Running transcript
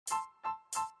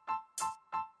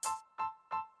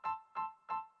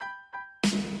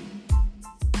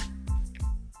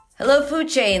Hello, food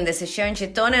chain. This is Sharon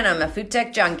Chitone, and I'm a food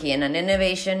tech junkie and an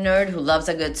innovation nerd who loves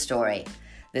a good story.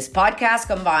 This podcast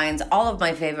combines all of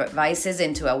my favorite vices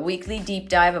into a weekly deep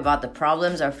dive about the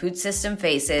problems our food system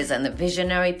faces and the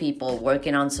visionary people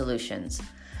working on solutions.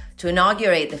 To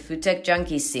inaugurate the Food Tech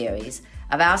Junkie series,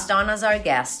 I've asked on as our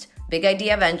guest Big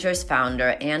Idea Ventures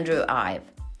founder Andrew Ive.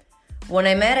 When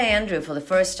I met Andrew for the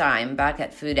first time back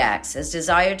at FoodX, his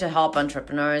desire to help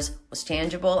entrepreneurs was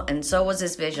tangible, and so was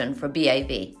his vision for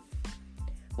BIV.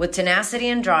 With tenacity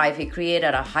and drive, he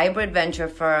created a hybrid venture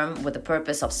firm with the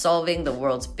purpose of solving the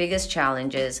world's biggest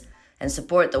challenges and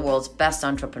support the world's best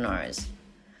entrepreneurs.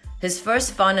 His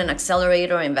first fund and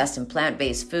accelerator invests in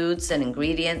plant-based foods and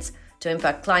ingredients to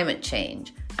impact climate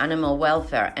change, animal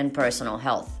welfare, and personal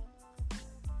health.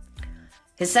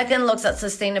 His second looks at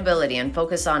sustainability and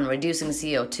focus on reducing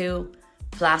CO2,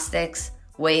 plastics,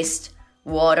 waste,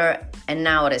 water, and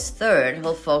now at his third,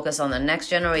 he'll focus on the next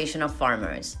generation of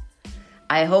farmers.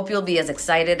 I hope you'll be as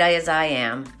excited as I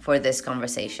am for this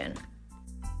conversation.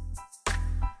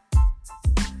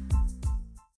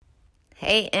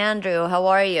 Hey, Andrew, how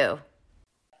are you?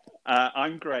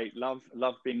 I'm great. Love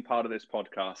being part of this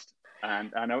podcast,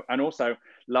 and also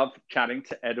love chatting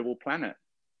to Edible Planet.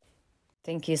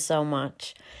 Thank you so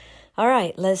much. All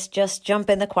right, let's just jump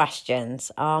in the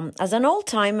questions. As an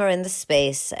old-timer in the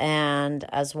space and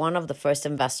as one of the first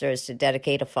investors to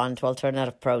dedicate a fund to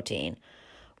alternative protein,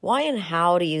 why and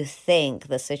how do you think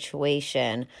the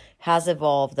situation has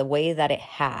evolved the way that it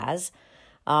has?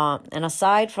 And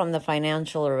aside from the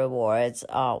financial rewards,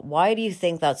 why do you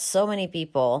think that so many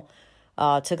people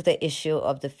took the issue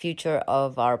of the future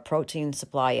of our protein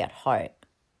supply at heart?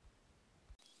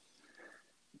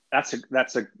 That's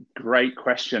a great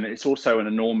question. It's also an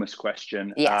enormous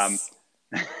question. Yes.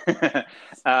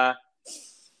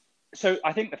 So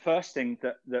I think the first thing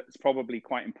that's probably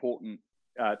quite important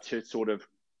to sort of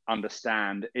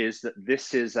understand is that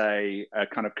this is a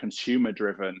kind of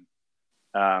consumer-driven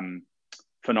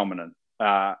phenomenon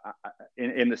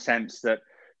in the sense that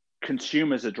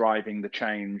consumers are driving the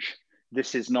change.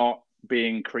 This is not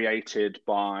being created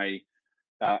by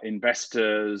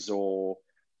investors or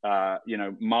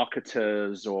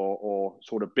marketers or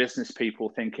sort of business people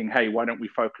thinking, hey, why don't we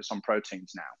focus on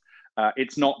proteins now?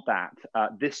 It's not that.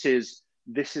 This is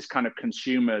kind of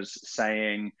consumers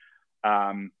saying,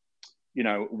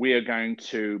 we are going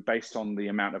to, based on the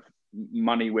amount of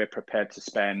money we're prepared to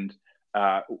spend,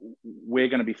 we're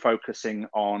going to be focusing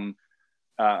on,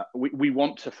 we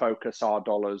want to focus our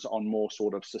dollars on more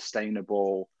sort of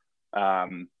sustainable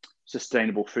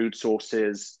food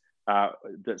sources,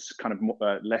 that's kind of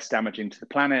less damaging to the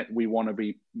planet. We want to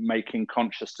be making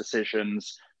conscious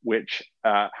decisions which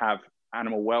have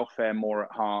animal welfare more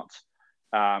at heart.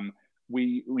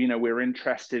 We're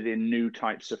interested in new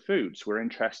types of foods. We're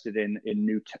interested in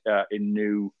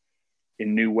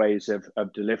new ways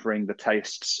of delivering the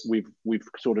tastes we've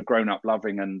sort of grown up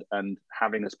loving and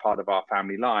having as part of our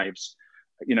family lives.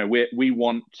 We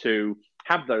want to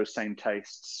have those same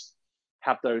tastes,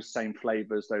 have those same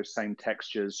flavors, those same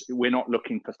textures. We're not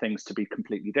looking for things to be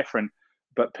completely different,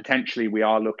 but potentially we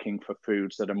are looking for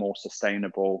foods that are more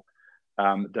sustainable,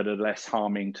 that are less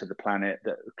harming to the planet,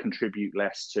 that contribute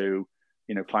less to,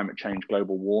 climate change,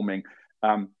 global warming.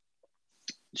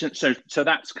 So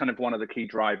that's kind of one of the key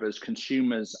drivers.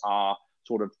 Consumers are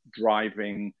sort of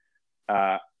driving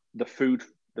the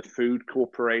food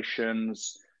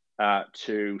corporations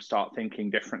to start thinking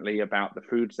differently about the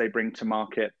foods they bring to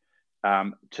market.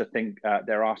 To think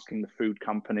they're asking the food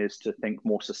companies to think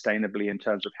more sustainably in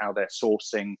terms of how they're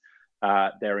sourcing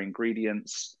their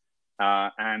ingredients,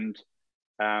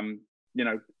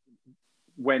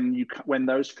 when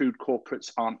those food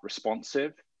corporates aren't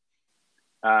responsive,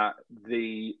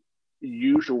 the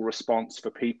usual response for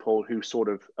people who sort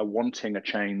of are wanting a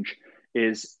change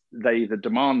is they either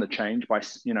demand the change by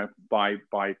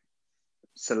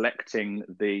selecting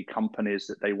the companies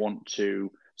that they want to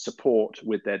support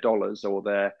with their dollars or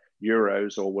their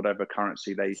euros or whatever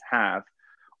currency they have,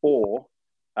 or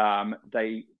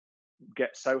they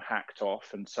get so hacked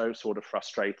off and so sort of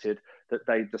frustrated that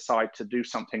they decide to do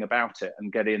something about it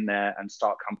and get in there and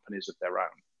start companies of their own.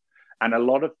 And a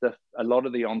lot of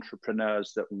the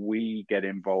entrepreneurs that we get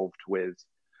involved with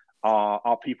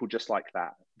are people just like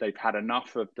that. They've had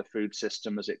enough of the food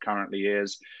system as it currently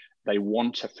is. They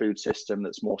want a food system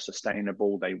that's more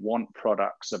sustainable. They want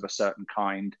products of a certain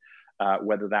kind,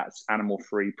 whether that's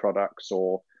animal-free products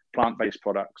or plant-based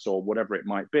products or whatever it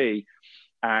might be.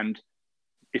 And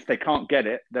if they can't get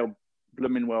it, they'll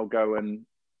blooming well go and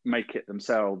make it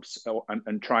themselves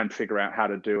and try and figure out how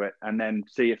to do it, and then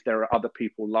see if there are other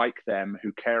people like them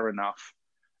who care enough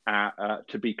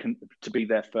to be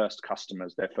their first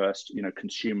customers, their first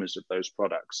consumers of those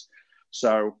products.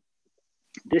 So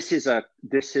this is a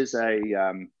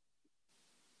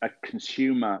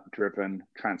consumer-driven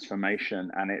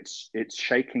transformation, and it's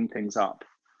shaking things up.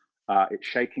 It's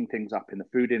shaking things up in the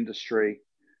food industry.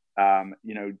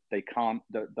 They can't.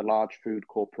 The large food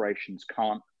corporations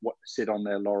can't sit on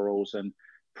their laurels and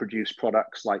produce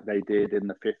products like they did in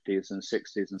the 50s and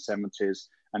 60s and 70s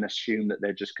and assume that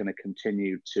they're just going to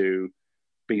continue to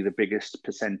be the biggest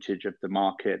percentage of the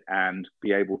market and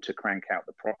be able to crank out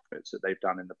the profits that they've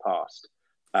done in the past.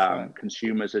 Sure.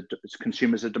 Consumers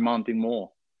are demanding more.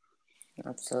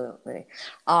 Absolutely.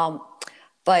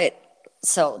 But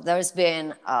so there's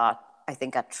been, I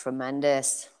think, a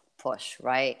tremendous push,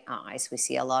 right? As we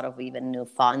see a lot of even new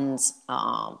funds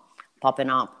popping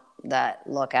up that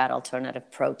look at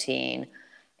alternative protein,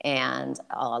 and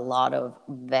a lot of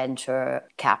venture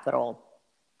capital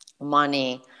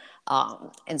money.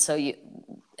 And so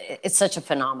it's such a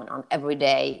phenomenon every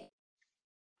day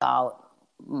about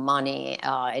money,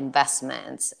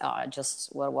 investments.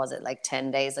 Just, what was it, like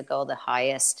 10 days ago, the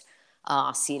highest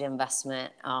seed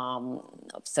investment of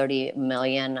 $30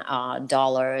 million.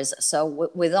 So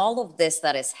with all of this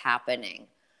that is happening,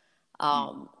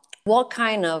 what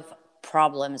kind of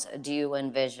problems do you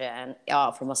envision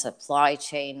from a supply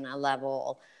chain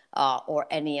level or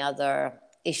any other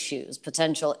issues,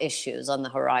 potential issues on the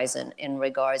horizon in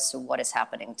regards to what is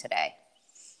happening today?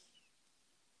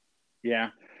 Yeah.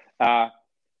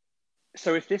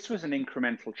 So if this was an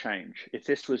incremental change, if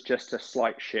this was just a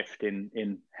slight shift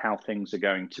in how things are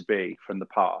going to be from the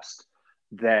past,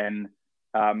 then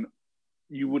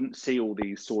you wouldn't see all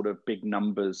these sort of big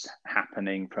numbers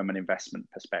happening from an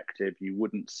investment perspective. You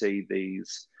wouldn't see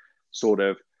these sort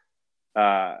of,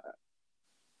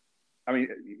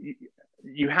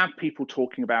 you have people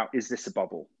talking about, is this a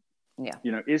bubble? Yeah.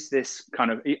 Is this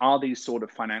are these sort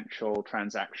of financial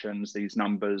transactions, these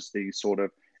numbers, these sort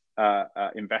of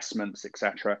investments,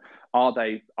 etc., are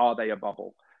they a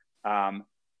bubble?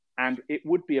 And it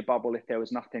would be a bubble if there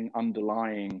was nothing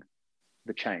underlying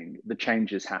the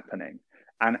changes happening.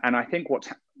 And I think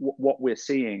what we're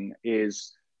seeing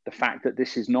is the fact that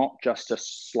this is not just a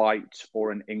slight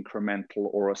or an incremental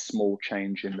or a small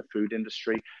change in the food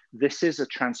industry. This is a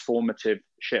transformative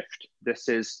shift. This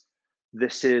is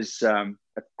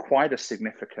quite a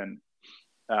significant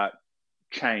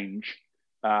change.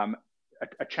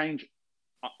 A change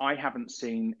I haven't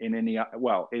seen in any,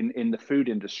 in the food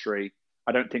industry.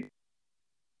 I don't think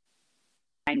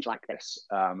change like this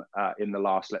in the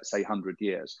last, let's say, 100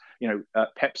 years.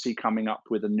 Pepsi coming up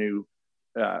with a new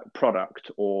product,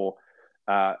 or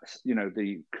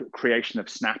the creation of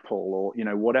Snapple, or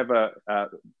whatever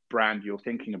brand you're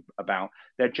thinking about.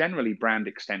 They're generally brand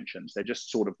extensions. They're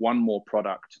just sort of one more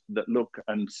product that look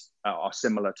and are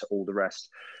similar to all the rest.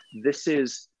 This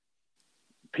is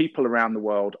people around the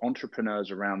world,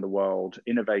 entrepreneurs around the world,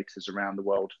 innovators around the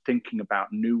world, thinking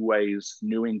about new ways,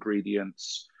 new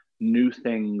ingredients, new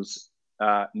things,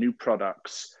 new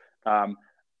products,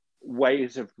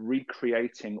 ways of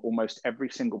recreating almost every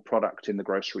single product in the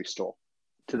grocery store,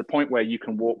 to the point where you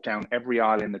can walk down every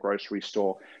aisle in the grocery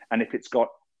store, and if it's got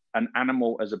an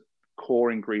animal as a core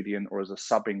ingredient or as a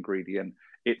sub-ingredient,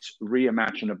 it's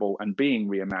reimaginable and being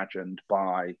reimagined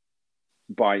by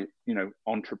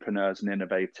entrepreneurs and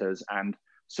innovators, and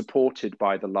supported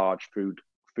by the large food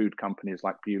companies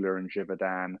like Bühler and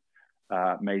Givaudan,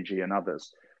 Meiji and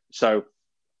others. So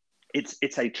it's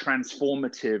a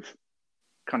transformative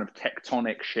kind of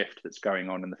tectonic shift that's going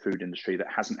on in the food industry that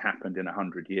hasn't happened in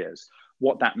 100 years.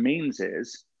 What that means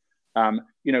is,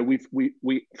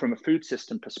 we from a food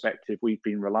system perspective, we've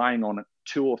been relying on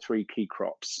 2 or 3 key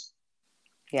crops.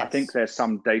 Yes. I think there's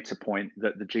some data point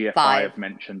that the GFI have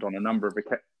mentioned on a number of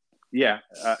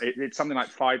it's something like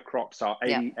 5 crops are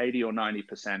 80 or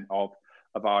 90% of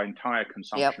our entire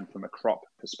consumption from a crop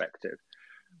perspective.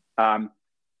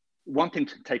 One thing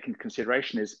to take into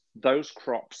consideration is those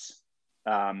crops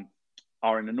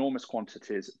are in enormous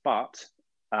quantities, but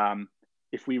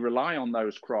if we rely on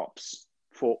those crops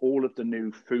for all of the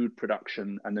new food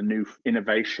production and the new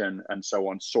innovation and so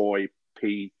on, soy,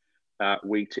 pea,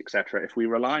 wheat, etc., if we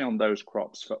rely on those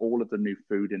crops for all of the new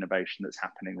food innovation that's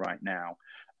happening right now,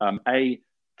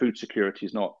 food security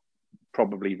is not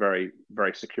probably very,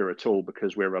 very secure at all,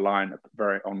 because we're relying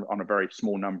on a very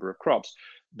small number of crops.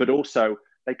 But also,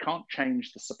 they can't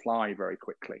change the supply very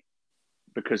quickly,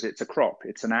 because it's a crop.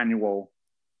 It's an annual,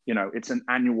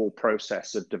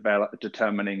 process of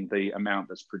determining the amount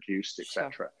that's produced,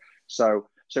 etc. Sure.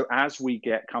 So as we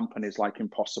get companies like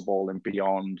Impossible and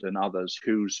Beyond and others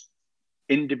whose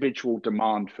individual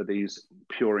demand for these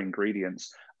pure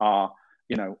ingredients are,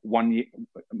 you know,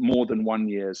 more than 1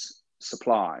 year's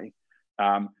supply,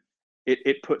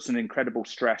 it puts an incredible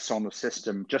stress on the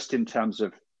system just in terms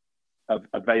of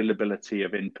availability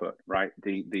of input, right?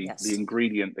 The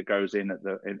ingredient that goes in at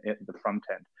the front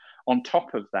end. On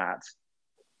top of that,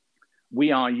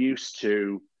 we are used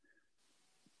to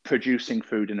producing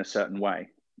food in a certain way.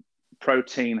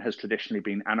 Protein has traditionally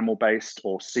been animal-based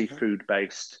or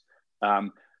seafood-based.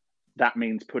 That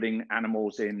means putting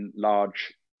animals in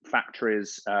large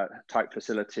factories, type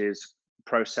facilities,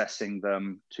 processing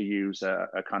them, to use a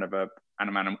kind of a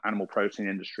animal protein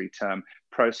industry term,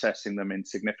 processing them in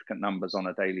significant numbers on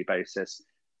a daily basis,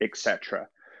 etc.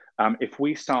 If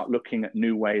we start looking at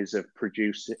new ways of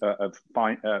producing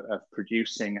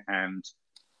and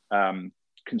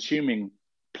consuming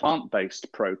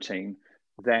plant-based protein,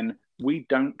 then we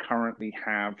don't currently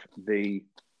have the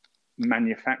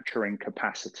manufacturing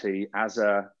capacity as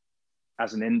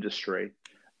an industry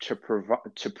to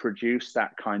produce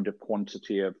that kind of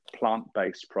quantity of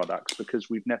plant-based products, because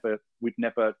we've never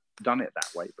done it that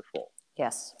way before.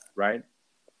 Yes. Right.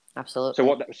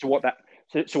 Absolutely. So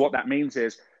what that means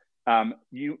is,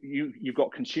 you've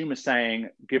got consumers saying,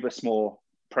 give us more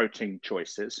protein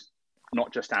choices,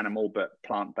 not just animal, but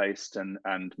plant-based and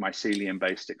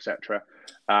mycelium-based, etc.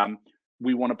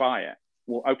 We want to buy it.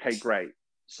 Well, okay, great.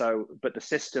 So, but the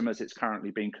system as it's currently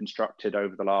been constructed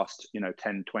over the last,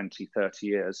 10, 20, 30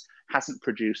 years hasn't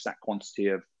produced that quantity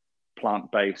of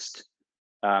plant-based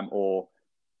or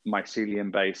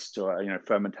mycelium-based or,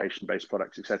 fermentation-based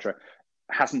products, etc.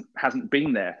 Hasn't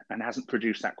been there and hasn't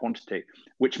produced that quantity,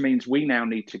 which means we now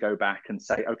need to go back and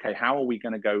say, okay, how are we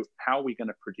going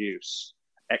to produce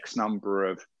X number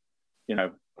of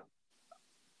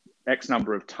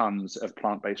tons of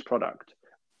plant-based product?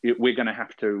 We're going to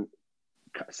have to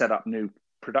set up new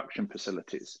production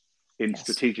facilities in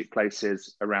strategic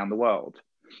places around the world.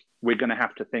 We're going to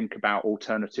have to think about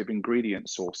alternative ingredient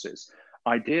sources.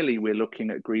 Ideally, we're looking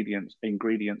at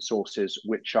ingredient sources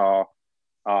which are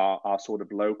sort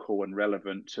of local and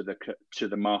relevant to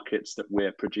the markets that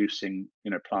we're producing,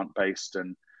 plant-based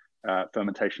and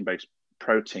fermentation-based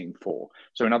protein for.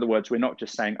 So in other words, we're not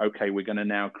just saying, okay, we're going to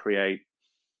now create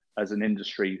as an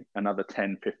industry another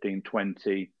 10, 15,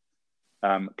 20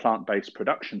 plant-based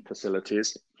production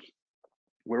facilities.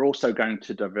 We're also going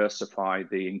to diversify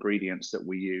the ingredients that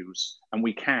we use, and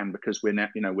we can, because we're now,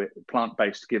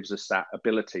 plant-based gives us that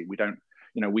ability. We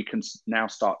can now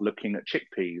start looking at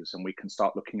chickpeas, and we can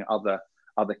start looking at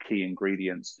other key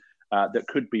ingredients that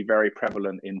could be very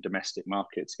prevalent in domestic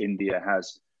markets. India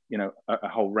has, a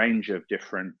whole range of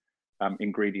different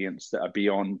ingredients that are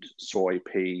beyond soy,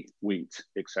 pea, wheat,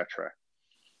 etc.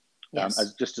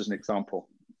 Just as an example.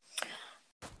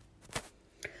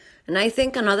 And I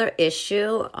think another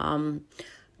issue,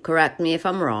 correct me if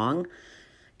I'm wrong,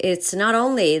 it's not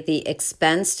only the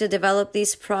expense to develop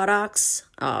these products,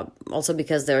 also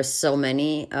because there are so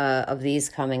many of these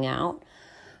coming out.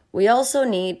 We also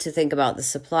need to think about the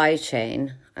supply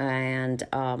chain, and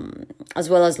as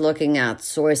well as looking at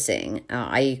sourcing,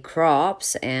 i.e.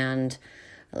 crops and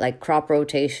like crop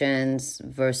rotations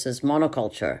versus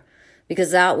monoculture,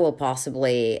 because that will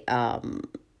possibly,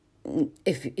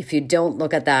 if you don't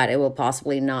look at that, it will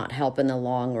possibly not help in the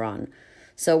long run.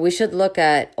 So we should look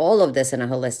at all of this in a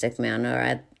holistic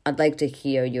manner. I'd like to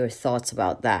hear your thoughts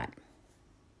about that.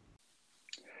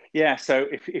 Yeah, so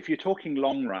if you're talking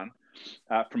long run,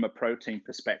 from a protein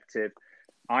perspective,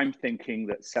 I'm thinking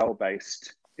that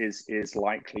cell-based is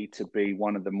likely to be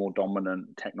one of the more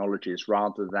dominant technologies,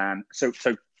 rather than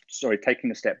sorry,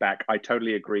 taking a step back, I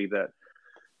totally agree that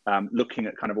looking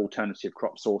at kind of alternative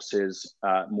crop sources,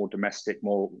 more domestic,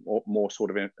 more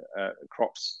sort of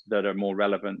crops that are more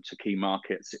relevant to key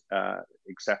markets,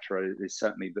 etc., is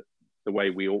certainly the way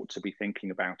we ought to be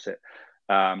thinking about it.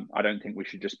 I don't think we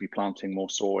should just be planting more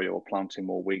soy or planting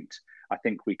more wheat. I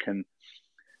think we've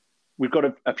got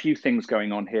a few things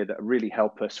going on here that really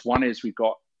help us. One is we've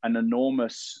got an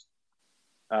enormous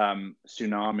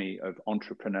tsunami of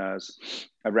entrepreneurs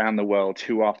around the world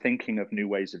who are thinking of new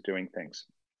ways of doing things,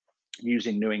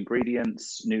 using new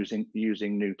ingredients,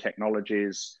 using new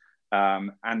technologies.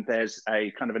 And there's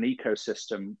a kind of an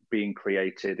ecosystem being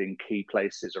created in key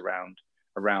places around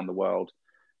the world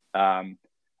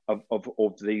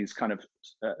of these kind of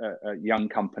young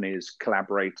companies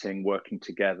collaborating, working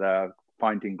together,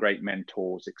 finding great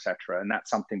mentors, etc. And that's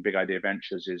something Big Idea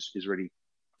Ventures is really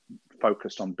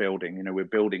focused on building. We're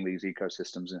building these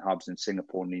ecosystems and hubs in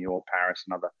Singapore, New York, Paris,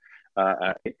 and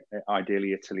other,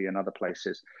 ideally Italy and other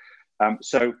places.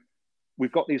 So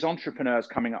we've got these entrepreneurs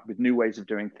coming up with new ways of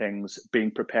doing things,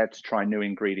 being prepared to try new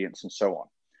ingredients and so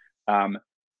on.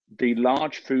 The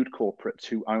large food corporates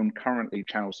who own currently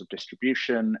channels of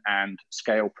distribution and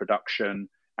scale production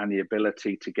and the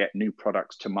ability to get new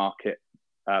products to market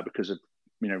because of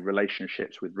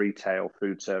relationships with retail,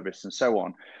 food service, and so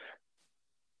on,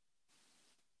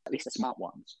 at least the smart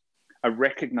ones, are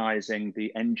recognizing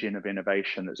the engine of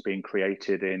innovation that's being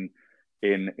created in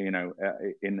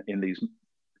these,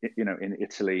 in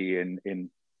Italy, in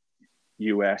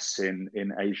US,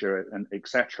 in Asia, and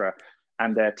etc.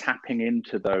 And they're tapping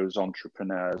into those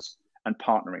entrepreneurs and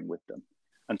partnering with them.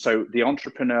 And so the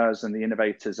entrepreneurs and the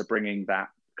innovators are bringing that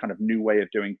kind of new way of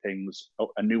doing things,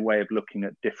 a new way of looking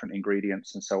at different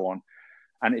ingredients and so on.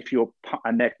 And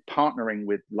they're partnering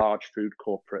with large food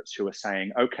corporates who are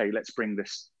saying, okay, let's bring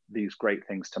these great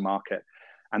things to market.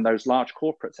 And those large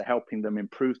corporates are helping them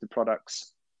improve the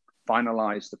products,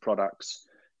 finalize the products,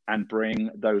 and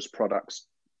bring those products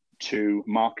to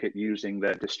market using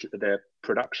their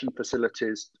production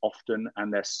facilities often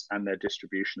and their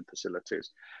distribution facilities,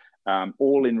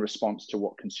 all in response to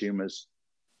what consumers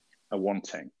are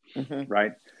wanting,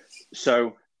 right?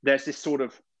 So there's this sort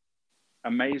of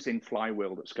amazing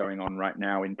flywheel that's going on right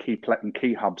now in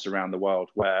key hubs around the world,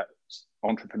 where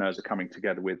entrepreneurs are coming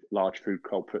together with large food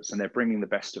corporates, and they're bringing the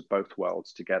best of both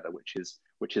worlds together, which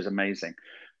is amazing.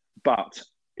 But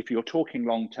if you're talking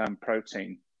long-term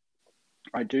protein,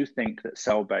 I do think that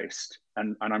cell-based,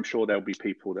 and I'm sure there'll be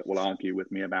people that will argue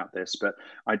with me about this, but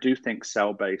I do think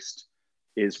cell-based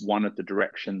is one of the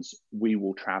directions we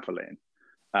will travel in,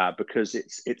 because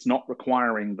it's not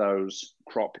requiring those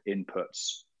crop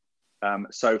inputs.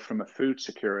 So from a food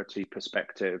security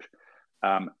perspective,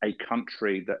 a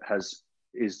country that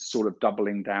is sort of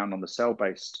doubling down on the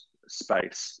cell-based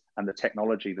space and the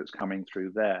technology that's coming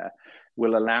through there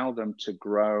will allow them to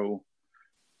grow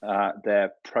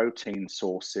their protein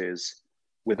sources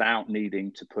without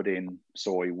needing to put in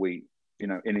soy, wheat,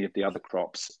 any of the other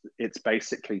crops. It's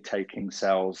basically taking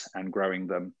cells and growing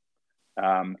them.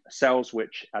 Cells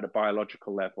which at a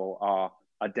biological level are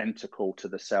identical to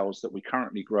the cells that we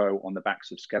currently grow on the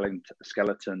backs of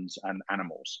skeletons and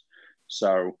animals.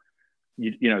 So,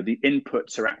 the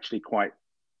inputs are actually quite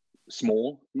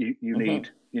small. You need,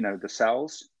 the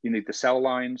cells, you need the cell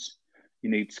lines, you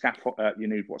need you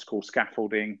need what's called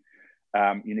scaffolding.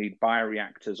 You need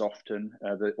bioreactors often,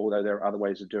 although there are other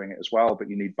ways of doing it as well, but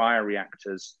you need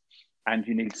bioreactors and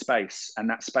you need space. And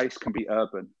that space can be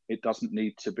urban. It doesn't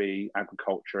need to be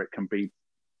agriculture. It can be,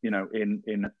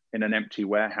 in an empty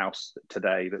warehouse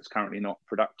today that's currently not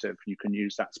productive. You can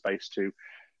use that space to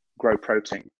grow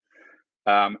protein.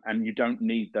 And you don't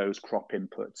need those crop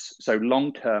inputs. So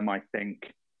long term, I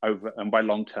think, and by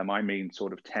long term, I mean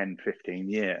sort of 10, 15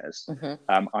 years,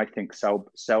 I think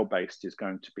cell-based is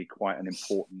going to be quite an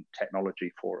important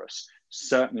technology for us.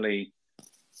 Certainly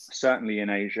in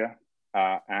Asia,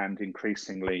 and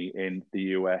increasingly in the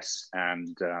US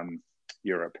and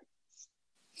Europe.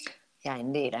 Yeah,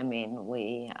 indeed. I mean,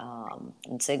 we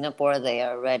in Singapore, they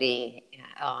are already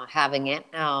having it.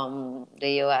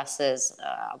 The US is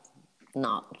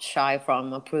not shy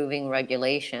from approving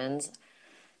regulations.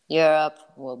 Europe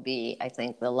will be, I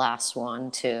think, the last one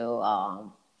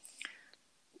to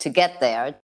get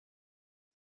there.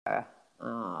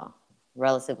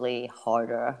 Relatively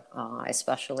harder,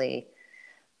 especially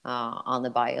on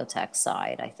the biotech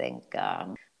side. I think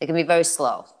they can be very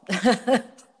slow,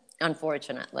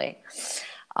 unfortunately.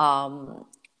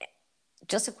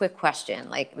 Just a quick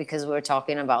question, because we're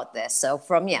talking about this. So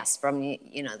from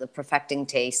the perfecting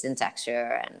taste and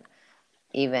texture, and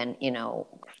even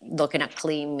looking at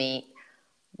clean meat,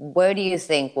 where do you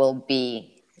think we'll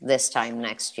be this time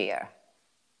next year?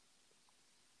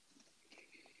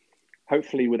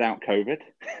 Hopefully without COVID.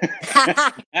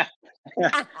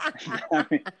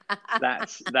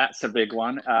 That's a big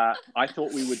one. I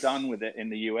thought we were done with it in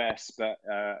the US, but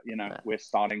we're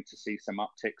starting to see some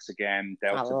upticks again.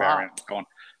 Delta variant gone.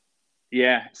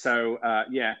 Yeah. So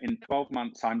in 12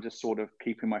 months, I'm just sort of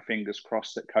keeping my fingers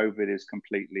crossed that COVID is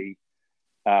completely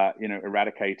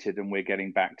eradicated and we're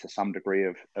getting back to some degree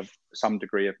of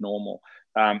normal.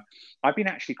 I've been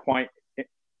actually quite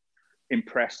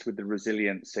impressed with the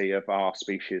resiliency of our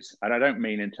species, and I don't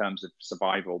mean in terms of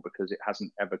survival, because it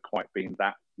hasn't ever quite been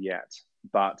that yet,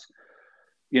 but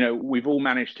we've all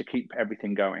managed to keep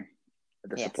everything going,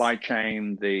 the supply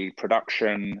chain, the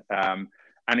production,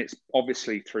 and it's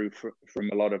obviously from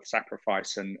a lot of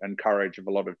sacrifice and courage of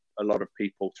a lot of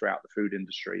people throughout the food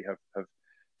industry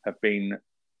have been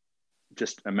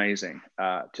just amazing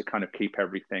to kind of keep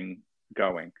everything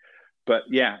going. But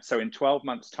so in 12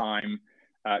 months time,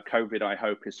 COVID, I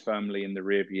hope, is firmly in the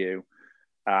rear view.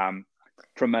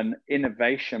 From an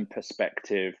innovation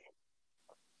perspective,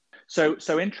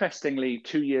 so interestingly,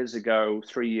 2 years ago,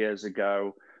 3 years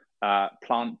ago,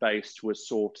 plant-based was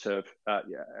sort of,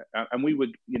 and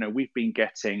we've been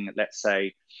getting, let's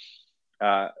say,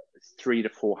 300 to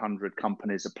 400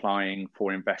 companies applying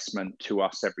for investment to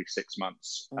us every 6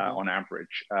 months on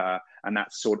average, and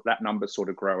that number's sort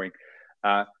of growing.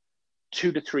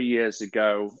 2 to 3 years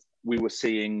ago, we were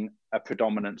seeing a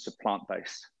predominance of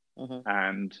plant-based,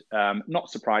 and not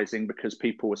surprising because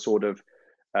people were sort of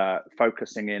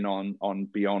focusing in on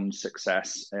Beyond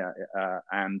success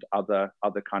and other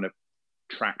kind of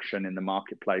traction in the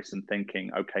marketplace and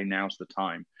thinking, okay, now's the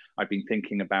time. I've been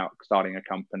thinking about starting a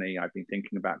company. I've been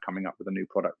thinking about coming up with a new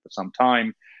product for some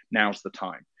time. Now's the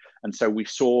time. And so we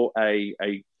saw a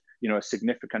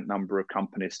significant number of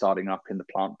companies starting up in the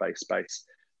plant-based space.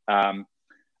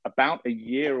 About a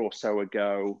year or so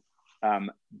ago,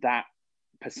 that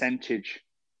percentage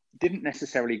didn't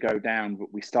necessarily go down,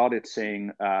 but we started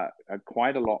seeing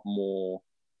quite a lot more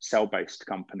cell-based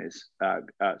companies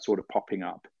sort of popping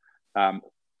up,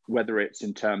 whether it's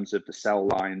in terms of the cell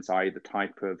lines, i.e. the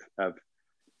type of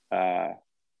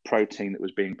protein that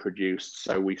was being produced.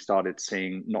 So we started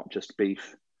seeing not just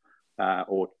beef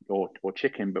or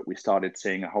chicken, but we started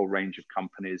seeing a whole range of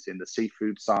companies in the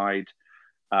seafood side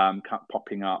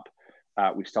popping up.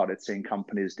 We started seeing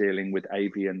companies dealing with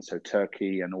avian, so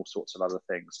turkey and all sorts of other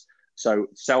things. So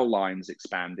cell lines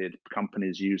expanded,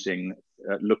 companies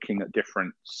looking at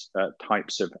different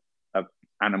types of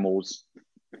animals,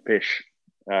 fish,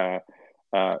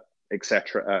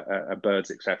 etc., birds,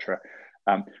 etc.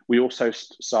 We also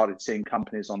started seeing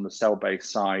companies on the cell-based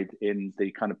side in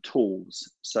the kind of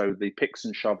tools. So the picks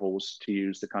and shovels, to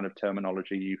use the kind of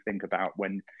terminology you think about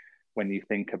when you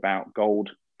think about gold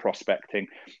prospecting.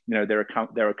 There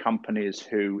are companies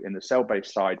who, in the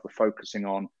cell-based side, were focusing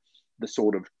on the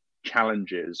sort of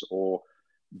challenges or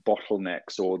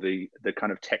bottlenecks or the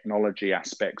kind of technology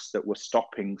aspects that were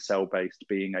stopping cell-based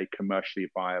being a commercially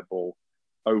viable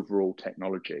overall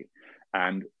technology.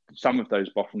 And some of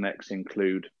those bottlenecks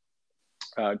include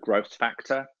growth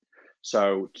factor.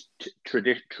 So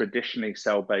traditionally,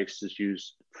 cell-based has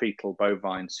used fetal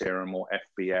bovine serum or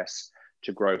FBS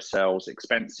to grow cells,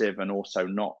 expensive and also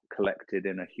not collected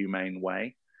in a humane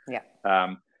way.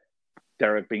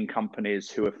 There have been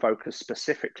companies who have focused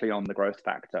specifically on the growth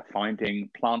factor, finding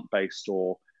plant-based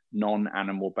or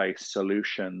non-animal-based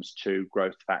solutions to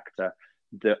growth factor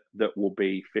that will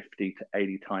be 50 to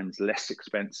 80 times less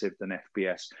expensive than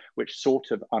FBS, which sort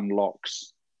of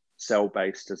unlocks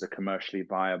cell-based as a commercially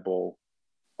viable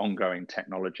ongoing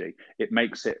technology. It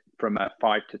makes it from a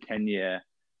 5 to 10 year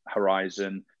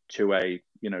horizon to a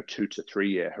 2 to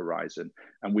 3 year horizon.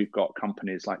 And we've got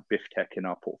companies like Biftech in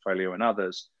our portfolio and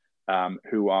others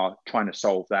who are trying to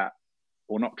solve that,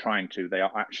 or not trying to, they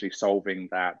are actually solving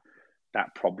that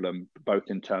problem, both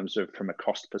in terms of from a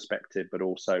cost perspective, but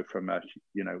also from an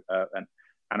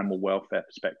animal welfare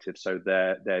perspective. So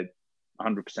they're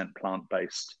 100%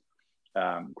 plant-based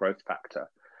growth factor.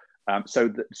 So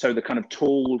the kind of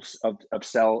tools of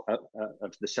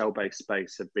the cell-based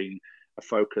space have been a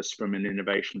focus from an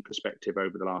innovation perspective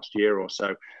over the last year or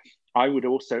so.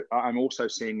 I'm also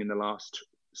seeing in the last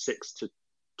 6 to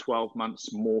 12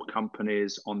 months more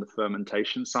companies on the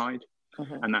fermentation side,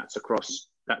 and that's across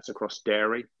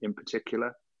dairy in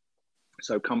particular.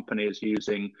 So companies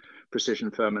using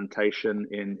precision fermentation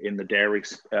in the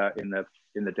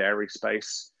dairy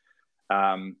space.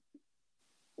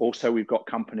 Also, we've got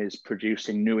companies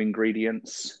producing new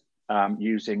ingredients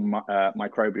using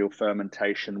microbial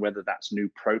fermentation, whether that's new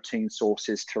protein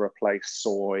sources to replace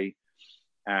soy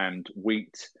and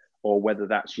wheat, or whether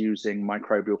that's using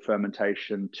microbial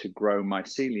fermentation to grow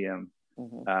mycelium,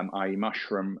 i.e.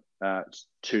 mushroom,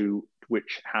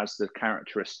 which has the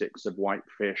characteristics of white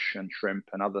fish and shrimp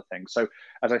and other things. So,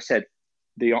 as I said,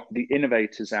 the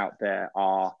innovators out there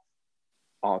are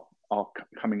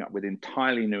coming up with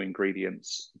entirely new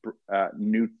ingredients,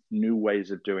 new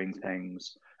ways of doing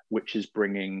things, which is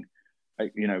bringing,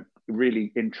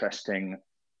 really interesting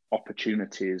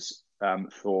opportunities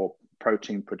for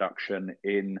protein production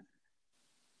in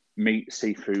meat,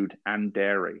 seafood, and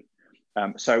dairy.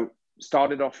 So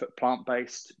started off at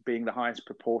plant-based being the highest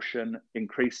proportion,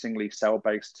 increasingly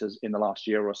cell-based in the last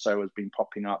year or so has been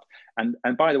popping up. And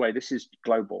by the way, this is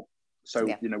global. So,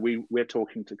 we're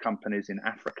talking to companies in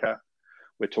Africa,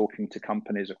 we're talking to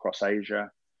companies across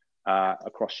Asia,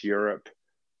 across Europe,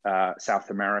 South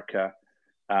America.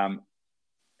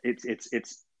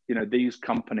 It's these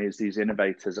companies, these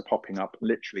innovators are popping up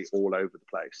literally all over the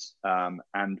place.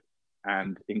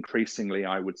 And increasingly,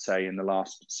 I would say in the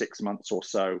last 6 months or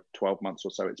so, 12 months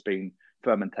or so, it's been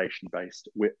fermentation based.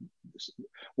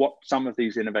 What some of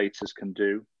these innovators can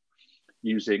do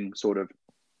using sort of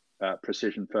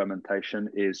precision fermentation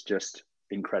is just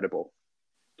incredible.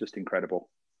 Just incredible.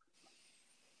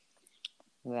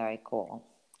 Very cool.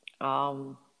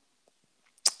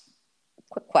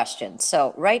 Quick question.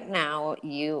 So right now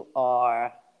you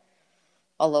are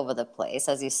all over the place,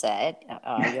 as you said.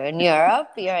 You're in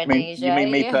Europe, you're in Asia. You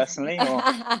mean me personally, or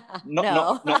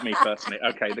No. not me personally?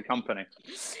 Okay, the company.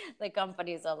 The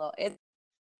company's all over. It's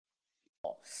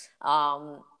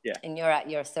Yeah. And you're at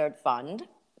your third fund.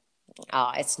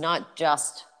 It's not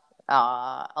just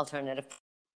alternative,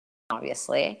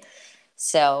 obviously.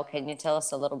 So can you tell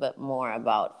us a little bit more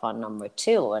about fund number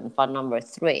 2 and fund number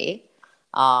 3,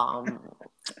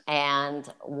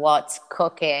 and what's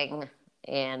cooking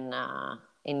in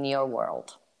your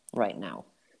world right now?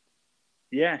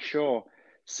 Yeah, sure.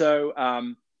 So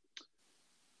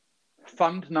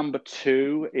fund number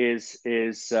 2 is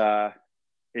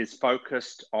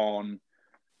focused on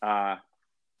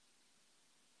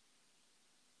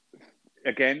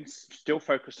again, still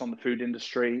focused on the food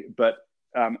industry, but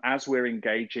as we're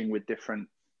engaging with different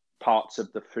parts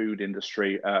of the food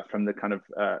industry, from the kind of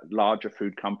larger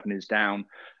food companies down,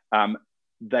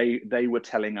 they were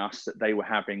telling us that they were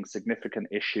having significant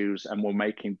issues and were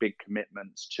making big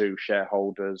commitments to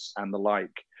shareholders and the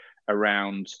like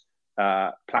around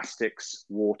plastics,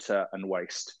 water, and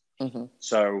waste. Mm-hmm.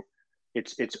 So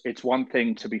it's one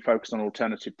thing to be focused on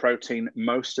alternative protein.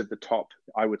 Most of the top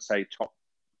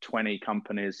 20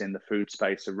 companies in the food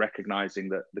space are recognizing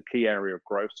that the key area of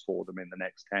growth for them in the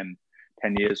next 10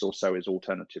 years or so is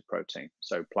alternative protein.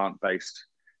 So plant-based,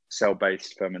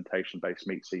 cell-based, fermentation-based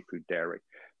meat, seafood, dairy.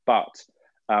 But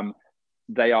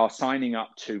they are signing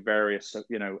up to various,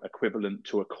 equivalent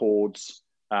to accords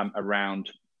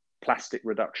around plastic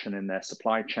reduction in their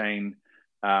supply chain,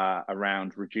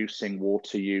 around reducing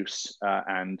water use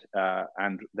and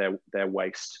their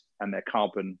waste and their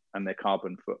carbon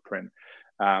footprint.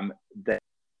 Their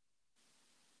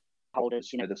holders,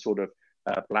 the sort of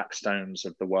Blackstones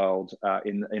of the world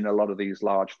in a lot of these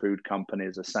large food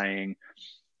companies are saying,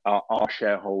 our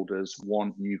shareholders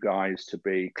want you guys to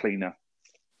be cleaner.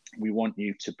 We want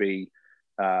you to be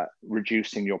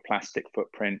reducing your plastic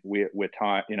footprint. We're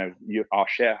tired. Our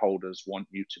shareholders want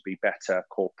you to be better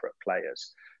corporate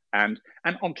players. And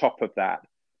on top of that,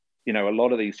 a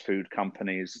lot of these food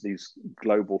companies, these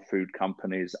global food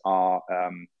companies are,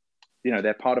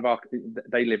 they're part of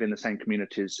they live in the same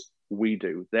communities we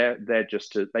do.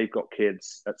 They've got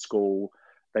kids at school.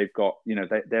 They've got,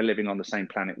 they're living on the same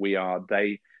planet we are.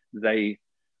 They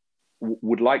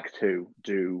would like to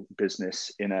do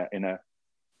business in a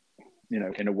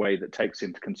way that takes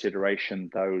into consideration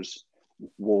those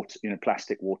water,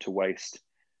 plastic, water waste,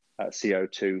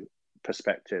 CO2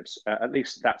 perspectives. At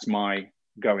least that's my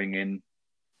going in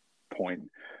point.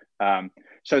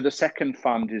 So the second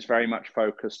fund is very much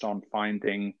focused on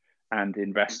finding and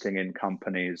investing in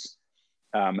companies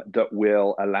that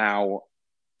will allow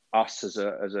us as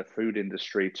a food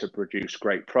industry to produce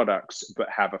great products, but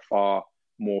have a far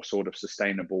more sort of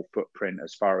sustainable footprint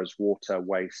as far as water,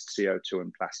 waste, CO2,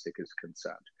 and plastic is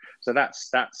concerned. So that's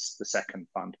the second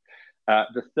fund.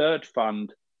 The third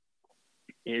fund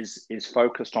is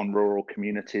focused on rural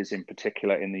communities, in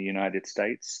particular in the United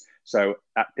States. So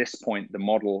at this point, the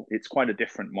model, it's quite a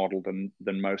different model than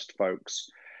most folks.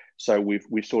 So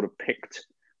we've sort of picked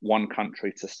one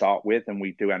country to start with, and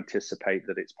we do anticipate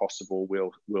that it's possible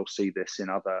we'll do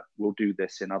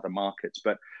this in other markets.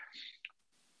 But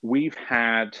we've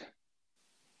had,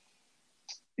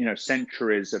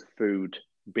 centuries of food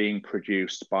being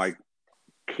produced by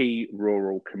key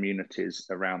rural communities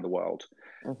around the world.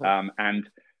 Mm-hmm. And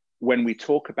when we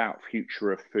talk about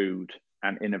future of food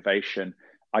and innovation,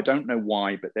 I don't know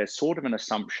why, but there's sort of an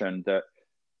assumption that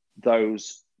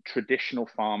those traditional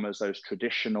farmers, those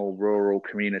traditional rural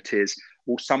communities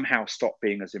will somehow stop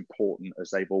being as important as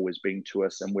they've always been to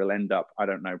us, and we'll end up,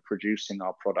 producing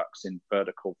our products in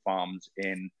vertical farms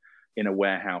in a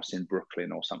warehouse in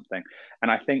Brooklyn or something. And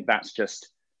I think that's just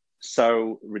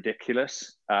so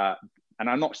ridiculous. And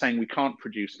I'm not saying we can't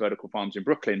produce vertical farms in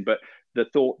Brooklyn, but the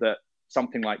thought that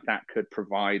something like that could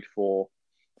provide for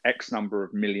X number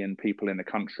of million people in the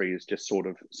country is just sort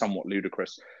of somewhat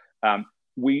ludicrous. The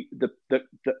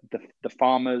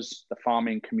farmers, the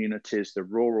farming communities, the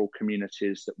rural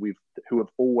communities who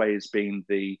have always been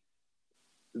the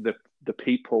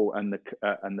people and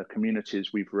the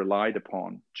communities we've relied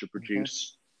upon to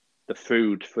produce the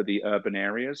food for the urban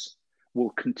areas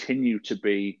will continue to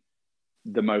be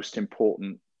the most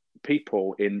important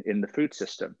people in the food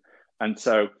system. And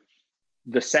so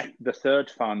the third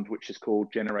fund, which is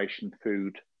called Generation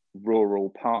Food rural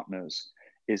partners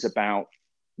is about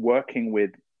working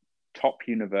with top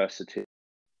universities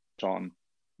on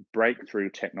breakthrough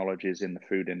technologies in the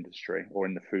food industry or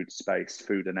in the food space,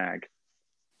 food and ag,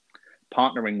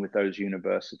 partnering with those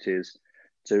universities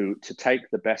to take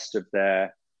the best of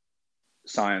their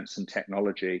science and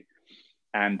technology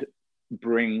and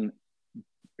bring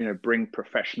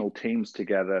professional teams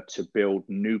together to build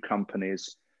new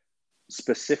companies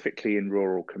specifically in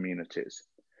rural communities.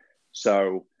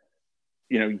 So,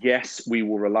 yes, we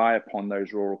will rely upon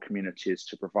those rural communities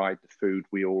to provide the food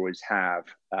we always have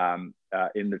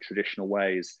in the traditional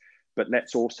ways, but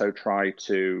let's also try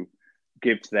to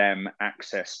give them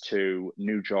access to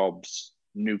new jobs,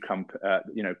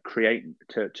 create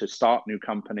to start new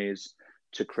companies,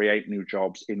 to create new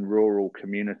jobs in rural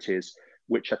communities,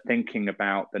 which are thinking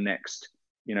about the next,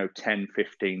 10,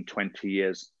 15, 20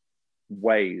 years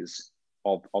ways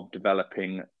of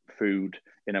developing food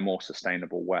in a more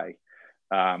sustainable way.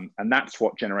 And that's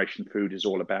what Generation Food is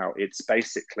all about. It's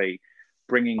basically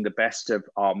bringing the best of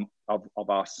our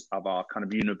kind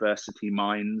of university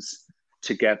minds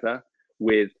together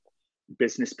with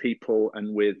business people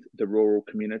and with the rural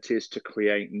communities to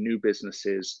create new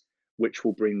businesses which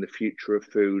will bring the future of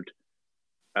food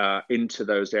into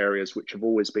those areas which have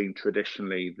always been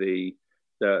traditionally the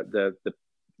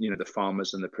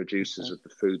farmers and the producers of the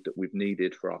food that we've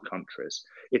needed for our countries.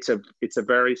 It's a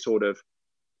very sort of,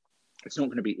 it's not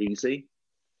going to be easy.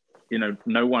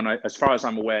 No one, as far as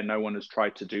I'm aware, no one has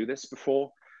tried to do this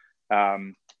before.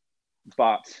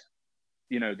 But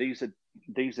these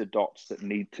are dots that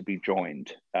need to be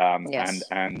joined. Yes.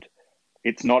 And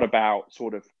it's not about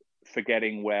sort of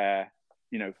forgetting where,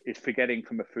 it's forgetting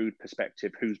from a food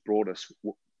perspective who's brought us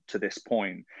to this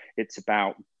point. It's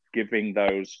about giving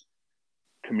those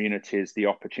communities the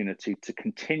opportunity to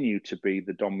continue to be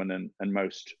the dominant and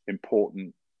most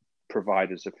important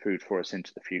providers of food for us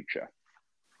into the future.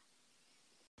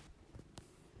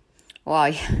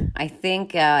 Well, I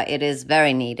think it is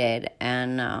very needed,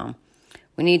 and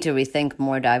we need to rethink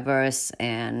more diverse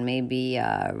and maybe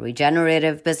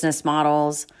regenerative business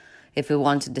models if we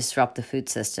want to disrupt the food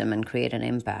system and create an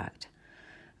impact.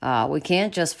 We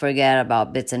can't just forget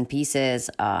about bits and pieces,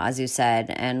 as you said,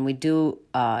 and we do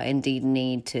indeed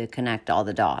need to connect all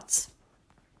the dots.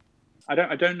 I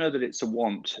don't know that it's a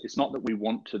want. It's not that we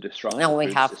want to disrupt No, the we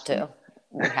food have system. to.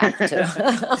 We have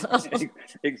to.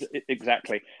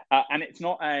 Exactly. And it's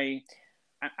not the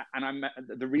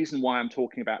reason why I'm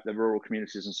talking about the rural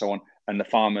communities and so on, and the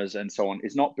farmers and so on,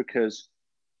 is not because,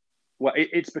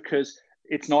 it's because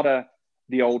it's not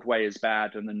the old way is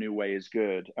bad and the new way is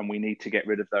good, and we need to get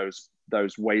rid of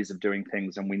those ways of doing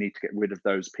things, and we need to get rid of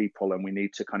those people, and we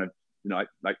need to kind of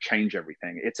change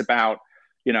everything. It's about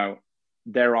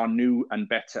there are new and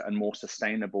better and more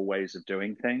sustainable ways of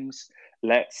doing things.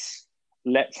 Let's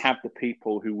have the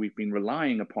people who we've been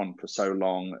relying upon for so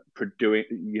long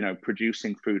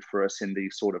producing food for us in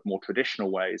these sort of more traditional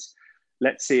ways.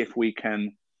 Let's see if we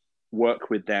can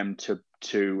work with them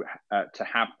to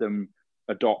have them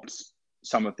adopt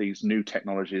some of these new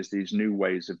technologies, these new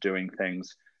ways of doing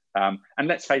things. And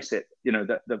let's face it,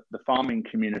 the farming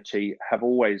community have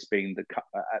always been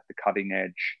at the cutting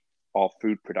edge of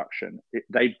food production.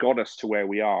 They've got us to where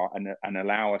we are and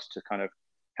allow us to kind of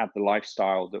have the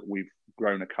lifestyle that we've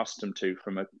grown accustomed to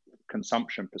from a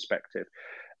consumption perspective.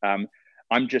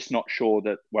 I'm just not sure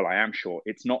that, I am sure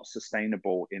it's not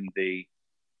sustainable in the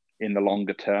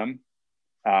longer term.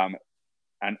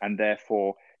 And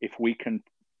therefore, if we can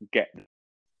get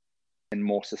in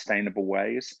more sustainable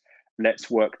ways, let's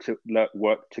work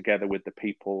together with the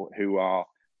people who are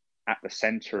at the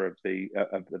center of the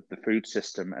food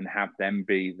system and have them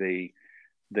be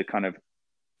the kind of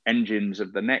engines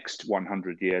of the next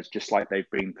 100 years, just like they've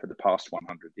been for the past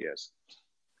 100 years.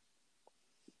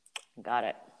 Got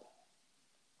it.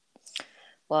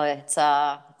 Well, it's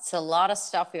a lot of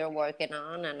stuff you're working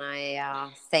on, and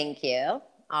I thank you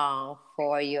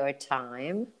for your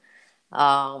time.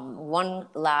 One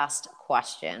last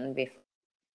question before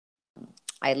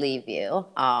I leave you.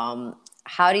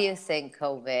 How do you think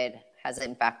COVID has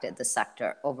impacted the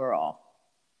sector overall?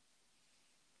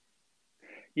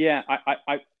 Yeah,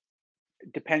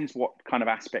 it depends what kind of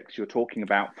aspects you're talking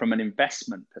about. From an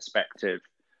investment perspective,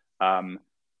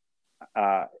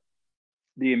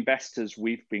 the investors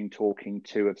we've been talking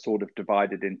to have sort of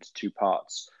divided into two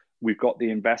parts. We've got the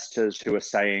investors who are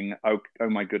saying, oh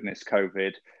my goodness,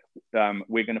 COVID,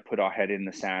 we're going to put our head in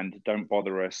the sand. Don't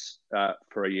bother us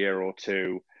for a year or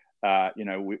two.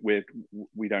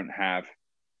 We don't have,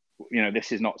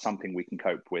 this is not something we can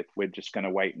cope with. We're just going to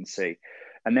wait and see.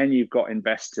 And then you've got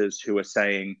investors who are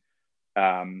saying,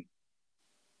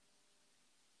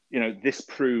 this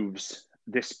proves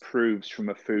from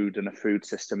a food and a food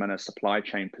system and a supply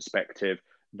chain perspective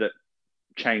that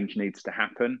change needs to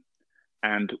happen,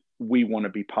 and we want to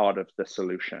be part of the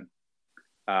solution.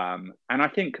 And I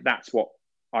think that's what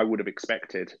I would have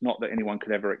expected. Not that anyone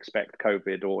could ever expect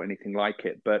COVID or anything like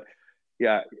it, but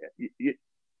yeah,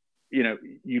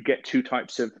 you get two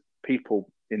types of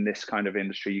people in this kind of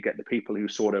industry. You get the people who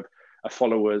sort of are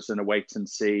followers and a wait and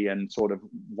see and sort of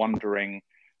wondering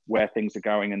where things are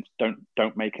going and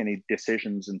don't make any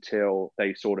decisions until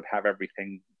they sort of have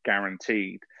everything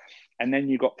guaranteed. And then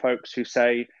you got folks who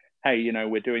say, hey,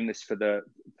 we're doing this for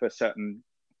certain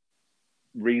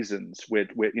reasons.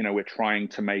 We're trying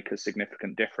to make a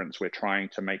significant difference. We're trying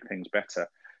to make things better.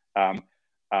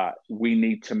 We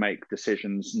need to make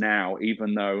decisions now,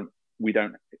 even though we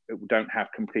don't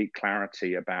have complete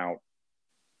clarity about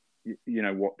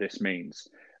what this means.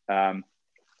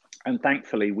 And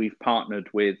thankfully, we've partnered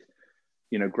with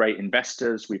great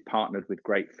investors. We've partnered with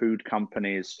great food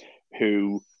companies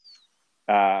who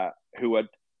are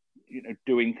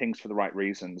doing things for the right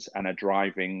reasons and are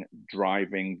driving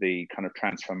the kind of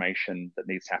transformation that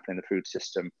needs to happen in the food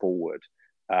system forward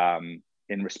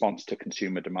in response to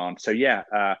consumer demand. So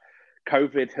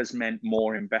COVID has meant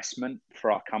more investment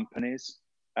for our companies.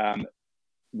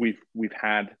 We've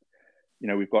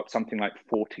got something like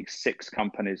 46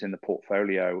 companies in the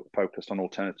portfolio focused on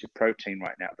alternative protein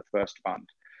right now, the first fund.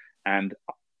 And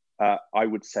I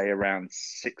would say around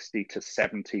 60 to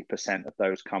 70% of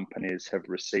those companies have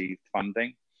received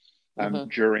funding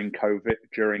during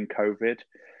COVID.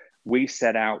 We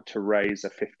set out to raise a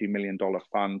 $50 million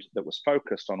fund that was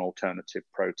focused on alternative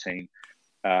protein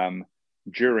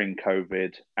during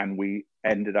COVID, and we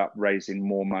ended up raising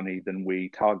more money than we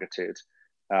targeted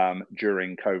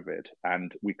during COVID,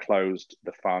 and we closed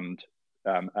the fund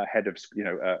ahead of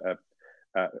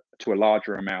to a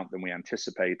larger amount than we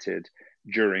anticipated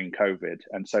during COVID.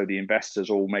 And so the investors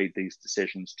all made these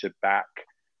decisions to back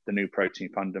the New Protein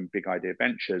Fund and Big Idea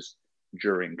Ventures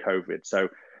during COVID. So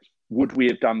would we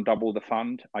have done double the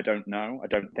fund? I don't know. I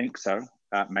don't think so.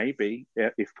 Maybe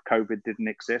if COVID didn't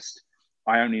exist.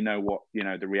 I only know what,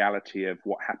 the reality of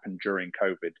what happened during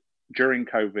COVID. During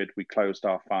COVID, we closed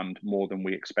our fund more than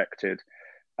we expected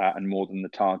and more than the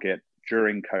target.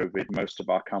 During COVID, most of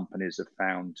our companies have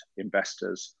found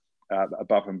investors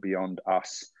above and beyond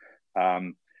us.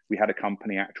 We had a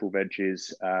company, Actual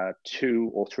Veggies,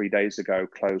 2 or 3 days ago,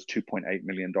 closed $2.8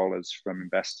 million from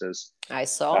investors. I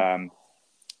saw.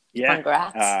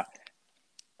 Congrats.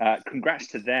 Congrats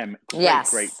to them.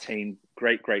 Great team,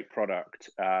 great product.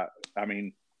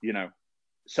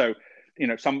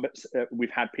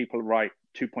 We've had people write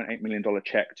 $2.8 million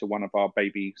check to one of our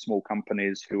baby small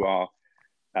companies who are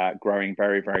growing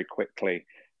very, very quickly.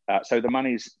 So the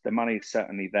money's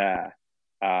certainly there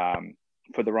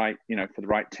for the right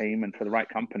team and for the right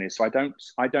companies. So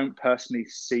I don't personally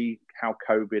see how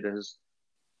COVID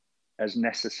has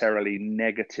necessarily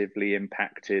negatively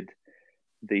impacted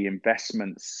the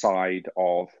investment side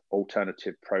of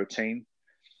alternative protein.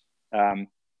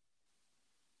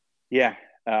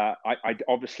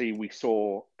 Obviously we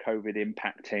saw COVID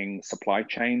impacting supply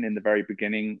chain in the very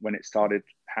beginning when it started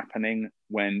happening,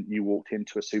 when you walked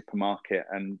into a supermarket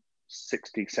and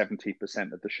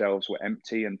 60-70% of the shelves were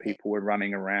empty and people were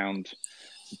running around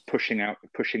pushing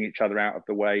each other out of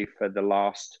the way for the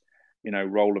last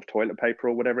roll of toilet paper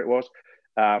or whatever it was.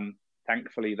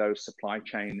 Thankfully, those supply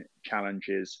chain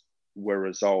challenges were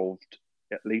resolved,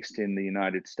 at least in the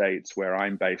United States where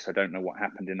I'm based. I don't know what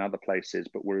happened in other places,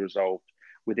 but were resolved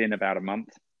within about a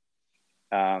month.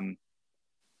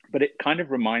 But it kind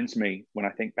of reminds me, when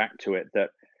I think back to it, that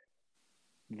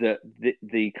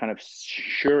the kind of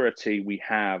surety we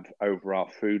have over our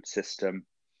food system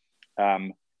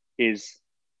is,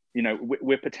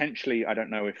 we're potentially, I don't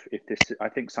know if this, I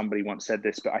think somebody once said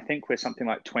this, but I think we're something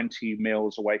like 20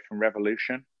 meals away from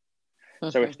revolution.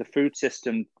 So if the food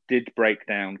system did break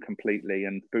down completely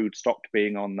and food stopped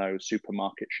being on those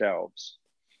supermarket shelves,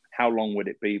 how long would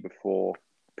it be before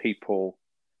people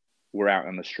were out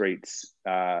on the streets,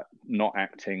 not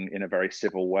acting in a very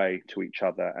civil way to each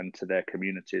other and to their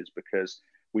communities, because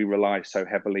we rely so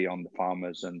heavily on the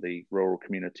farmers and the rural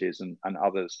communities and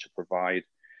others to provide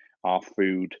our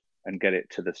food and get it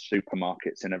to the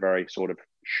supermarkets in a very sort of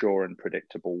sure and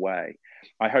predictable way.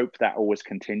 I hope that always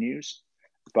continues,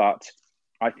 but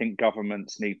I think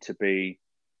governments need to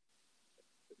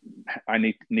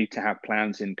have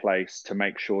plans in place to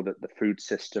make sure that the food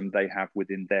system they have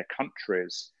within their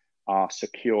countries are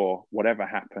secure, whatever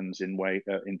happens in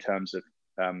terms of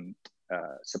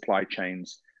supply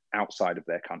chains outside of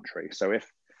their country. So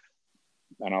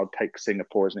and I'll take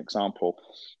Singapore as an example,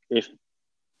 if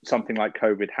something like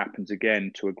COVID happens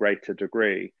again to a greater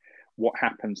degree, what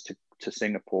happens to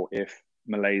Singapore if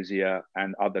Malaysia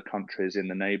and other countries in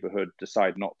the neighborhood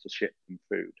decide not to ship them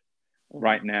food? Mm-hmm.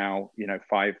 Right now,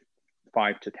 5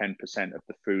 to 10% of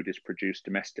the food is produced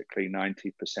domestically,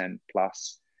 90%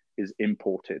 plus is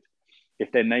imported.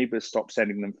 If their neighbors stop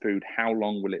sending them food, how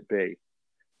long will it be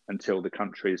until the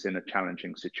country is in a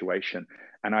challenging situation?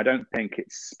 And I don't think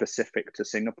it's specific to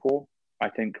Singapore. I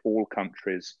think all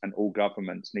countries and all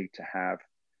governments need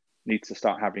to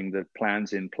start having the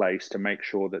plans in place to make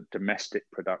sure that domestic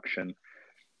production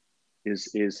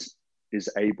is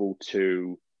able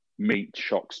to meet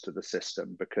shocks to the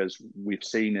system, because we've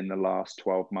seen in the last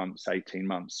 12 months, 18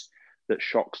 months, that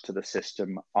shocks to the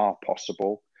system are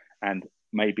possible, and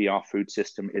maybe our food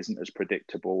system isn't as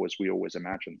predictable as we always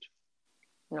imagined.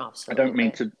 No, absolutely. I don't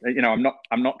mean to,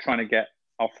 I'm not trying to get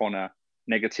off on a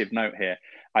negative note here.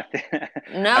 I think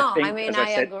I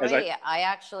agree.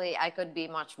 I could be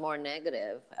much more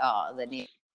negative than you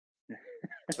in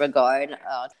this regard.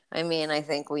 I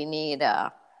think we need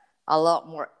a lot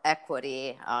more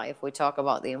equity if we talk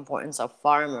about the importance of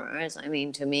farmers.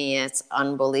 To me, it's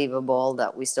unbelievable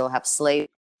that we still have slaves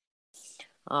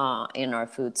in our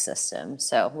food system.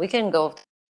 So we can go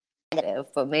negative,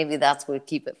 but maybe we'll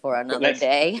keep it for another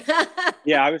day.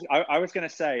 Yeah, I was going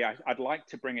to say, I'd like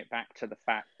to bring it back to the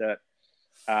fact that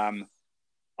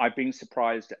I've been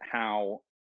surprised at how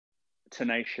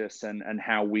tenacious and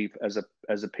how we've, as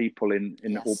a people in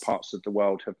yes. all parts of the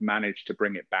world, have managed to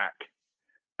bring it back,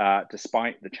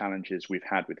 despite the challenges we've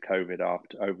had with COVID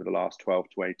over the last 12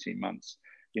 to 18 months.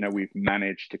 We've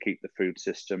managed to keep the food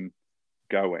system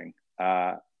going.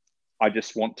 I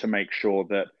just want to make sure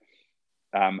that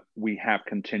we have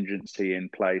contingency in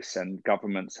place, and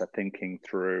governments are thinking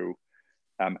through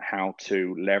how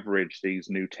to leverage these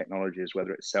new technologies,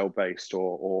 whether it's cell-based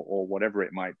or whatever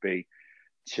it might be,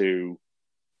 to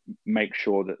make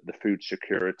sure that the food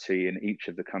security in each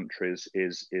of the countries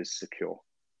is secure.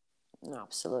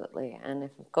 Absolutely. And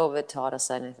if COVID taught us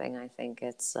anything, I think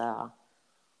it's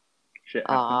shit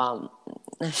happens.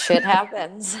 Shit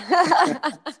happens.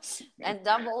 And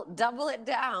double it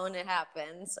down, it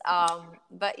happens.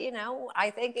 But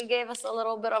I think it gave us a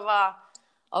little bit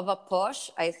of a push.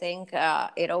 I think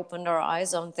it opened our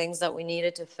eyes on things that we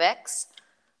needed to fix.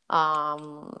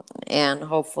 And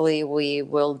hopefully we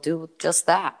will do just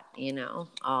that,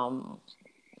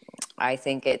 I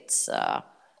think it's,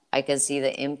 I can see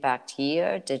the impact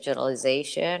here,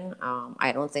 digitalization.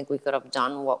 I don't think we could have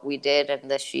done what we did in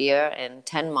this year in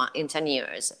 10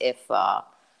 years if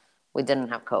we didn't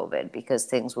have COVID, because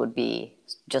things would be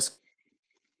just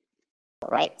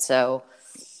right. So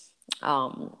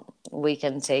we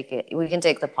can take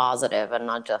the positive and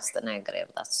not just the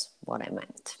negative. That's what I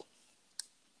meant.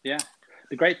 Yeah.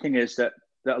 The great thing is that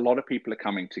a lot of people are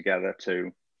coming together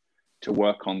to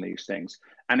work on these things.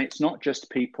 And it's not just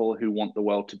people who want the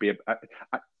world to be,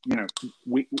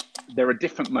 there are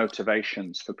different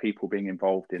motivations for people being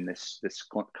involved in this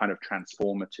kind of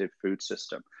transformative food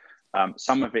system.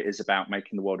 Some of it is about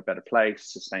making the world a better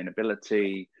place,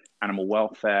 sustainability, animal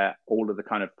welfare, all of the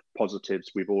kind of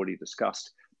positives we've already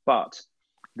discussed. But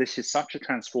this is such a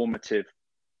transformative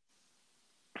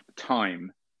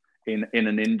time in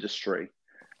an industry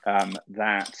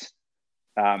that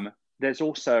there's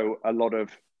also a lot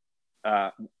of,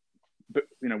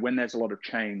 when there's a lot of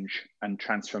change and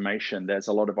transformation, there's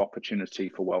a lot of opportunity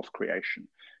for wealth creation.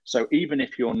 So even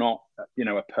if you're not,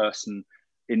 a person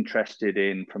interested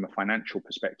in, from a financial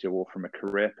perspective or from a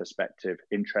career perspective,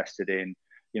 interested in,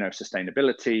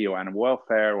 sustainability or animal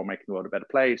welfare or making the world a better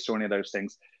place or any of those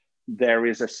things, there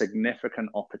is a significant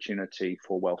opportunity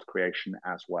for wealth creation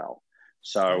as well.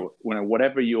 So,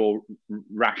 whatever your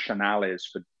rationale is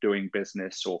for doing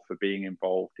business or for being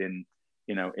involved in,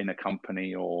 in a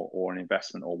company or an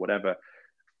investment or whatever,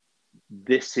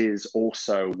 this is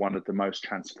also one of the most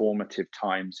transformative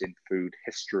times in food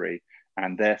history,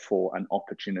 and therefore an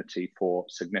opportunity for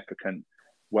significant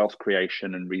wealth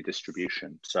creation and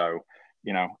redistribution. So,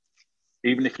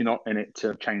 even if you're not in it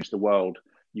to change the world,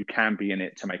 you can be in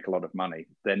it to make a lot of money.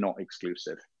 They're not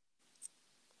exclusive.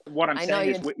 What I'm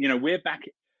saying is,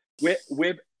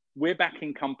 we're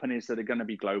backing companies that are going to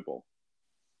be global,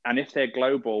 and if they're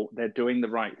global, they're doing the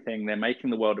right thing. They're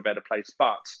making the world a better place.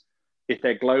 But if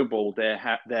they're global,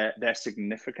 they're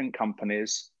significant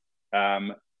companies,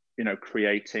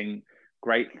 creating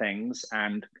great things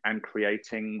and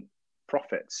creating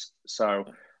profits. So,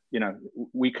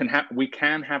 we can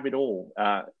have it all.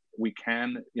 We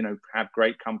can, have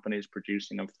great companies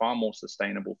producing a far more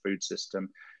sustainable food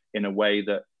system in a way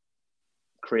that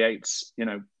creates,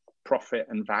 profit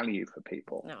and value for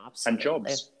people. No, and absolutely.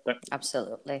 jobs.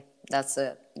 Absolutely. That's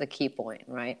the key point,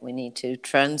 right? We need to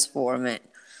transform it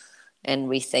and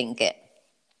rethink it.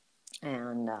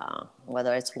 And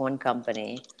whether it's one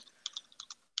company,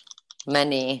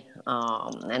 many,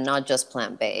 and not just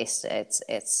plant-based,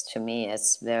 it's to me,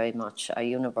 it's very much a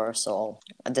universal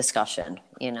discussion,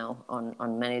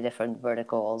 on many different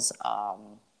verticals.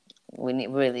 We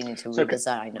really need to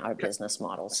redesign our business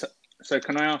models. So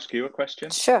can I ask you a question?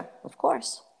 Sure, of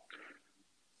course.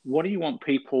 What do you want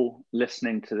people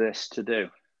listening to this to do?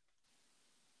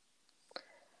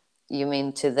 You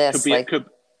mean to this?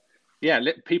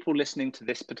 People listening to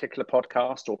this particular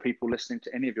podcast, or people listening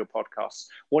to any of your podcasts,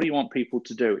 what do you want people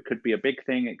to do? It could be a big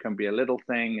thing, it can be a little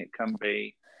thing, it can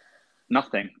be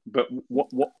nothing. But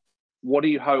what do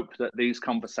you hope that these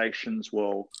conversations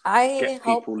will get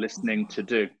people listening to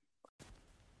do?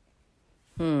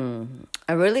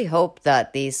 I really hope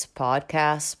that these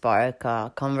podcasts spark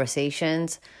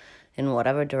conversations in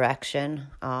whatever direction,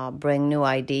 bring new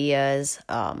ideas.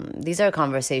 These are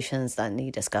conversations that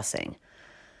need discussing.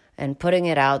 And putting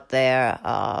it out there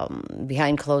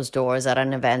behind closed doors at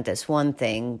an event is one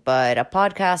thing, but a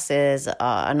podcast is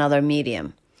another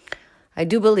medium. I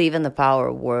do believe in the power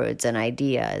of words and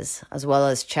ideas, as well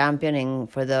as championing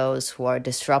for those who are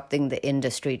disrupting the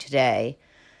industry today.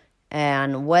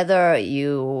 And whether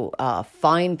you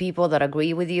find people that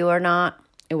agree with you or not,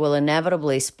 it will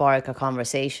inevitably spark a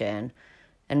conversation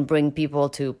and bring people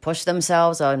to push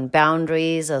themselves on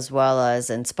boundaries, as well as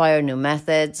inspire new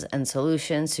methods and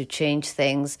solutions to change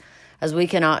things, as we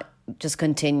cannot just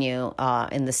continue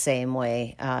in the same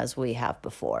way as we have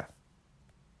before.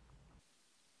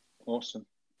 Awesome.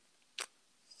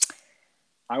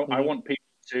 I want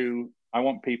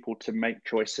people to make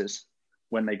choices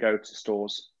when they go to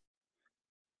stores,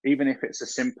 even if it's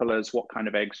as simple as what kind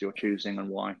of eggs you're choosing and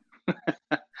why.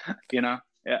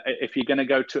 If you're going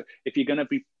to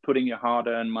be putting your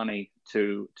hard-earned money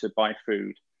to buy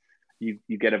food, you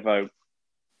get a vote.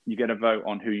 You get a vote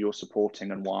on who you're supporting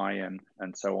and why,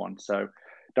 and so on. So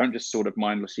don't just sort of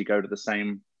mindlessly go to the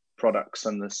same products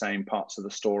and the same parts of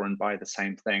the store and buy the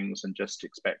same things and just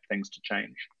expect things to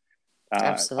change.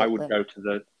 Absolutely. I would go to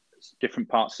the different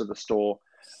parts of the store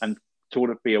and sort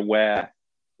of be aware.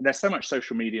 There's so much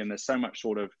social media and there's so much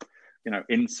sort of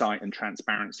insight and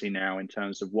transparency now in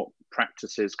terms of what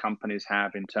practices companies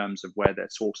have in terms of where they're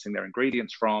sourcing their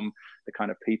ingredients from, the kind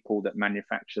of people that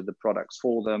manufacture the products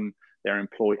for them,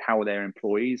 how their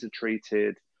employees are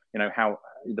treated, how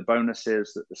the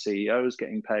bonuses that the CEO is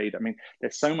getting paid. I mean,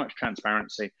 there's so much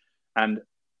transparency, and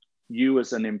you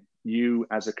as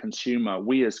a consumer,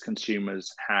 we as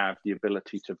consumers have the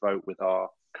ability to vote with our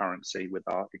currency, with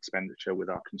our expenditure, with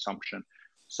our consumption.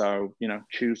 So,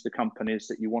 choose the companies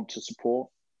that you want to support.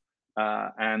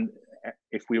 And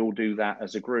if we all do that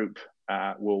as a group,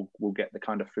 we'll get the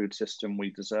kind of food system we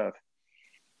deserve.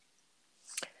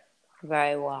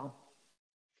 Very well.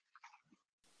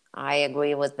 I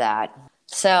agree with that.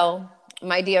 So,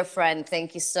 my dear friend,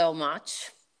 thank you so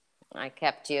much. I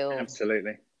kept you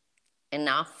absolutely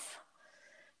enough.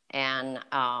 And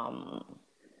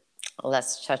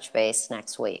let's touch base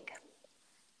next week.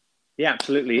 Yeah,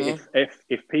 absolutely.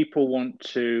 If people want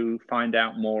to find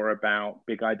out more about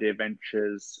Big Idea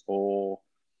Ventures or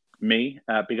me,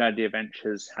 Big Idea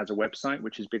Ventures has a website,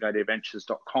 which is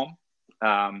bigideaventures.com.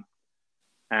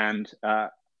 And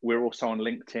we're also on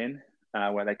LinkedIn,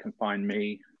 where they can find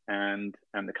me and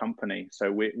the company.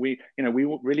 So we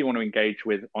really want to engage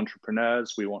with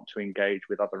entrepreneurs. We want to engage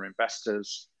with other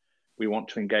investors. We want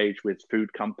to engage with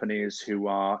food companies who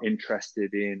are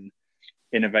interested in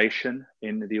innovation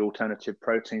in the alternative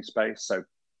protein space. So,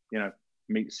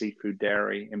 meat, seafood,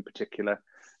 dairy in particular,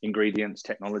 ingredients,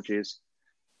 technologies.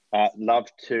 Love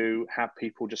to have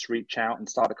people just reach out and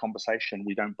start a conversation.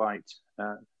 We don't bite.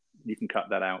 You can cut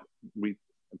that out.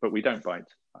 But we don't bite.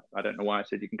 I don't know why I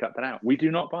said you can cut that out. We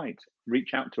do not bite.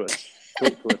 Reach out to us.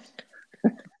 Talk to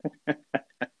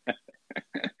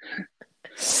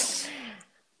us.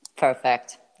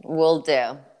 Perfect. Will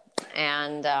do.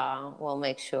 And we'll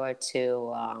make sure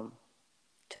to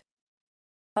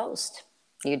post.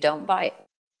 You don't bite.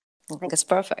 I think it's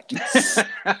perfect.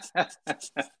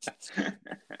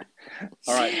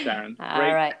 All right, Sharon.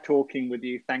 Great talking with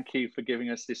you. Thank you for giving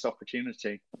us this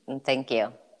opportunity. Thank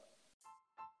you.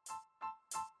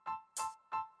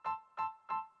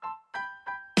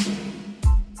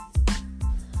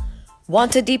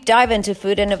 Want to deep dive into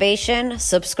food innovation?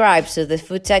 Subscribe to the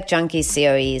Food Tech Junkies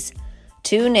series.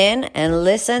 Tune in and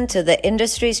listen to the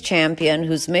industry's champion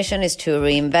whose mission is to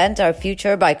reinvent our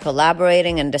future by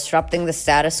collaborating and disrupting the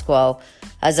status quo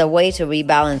as a way to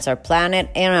rebalance our planet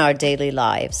and our daily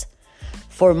lives.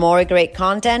 For more great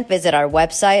content, visit our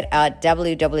website at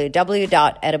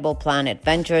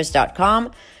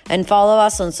www.edibleplanetVentures.com and follow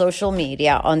us on social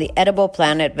media on the Edible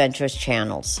Planet Ventures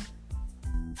channels.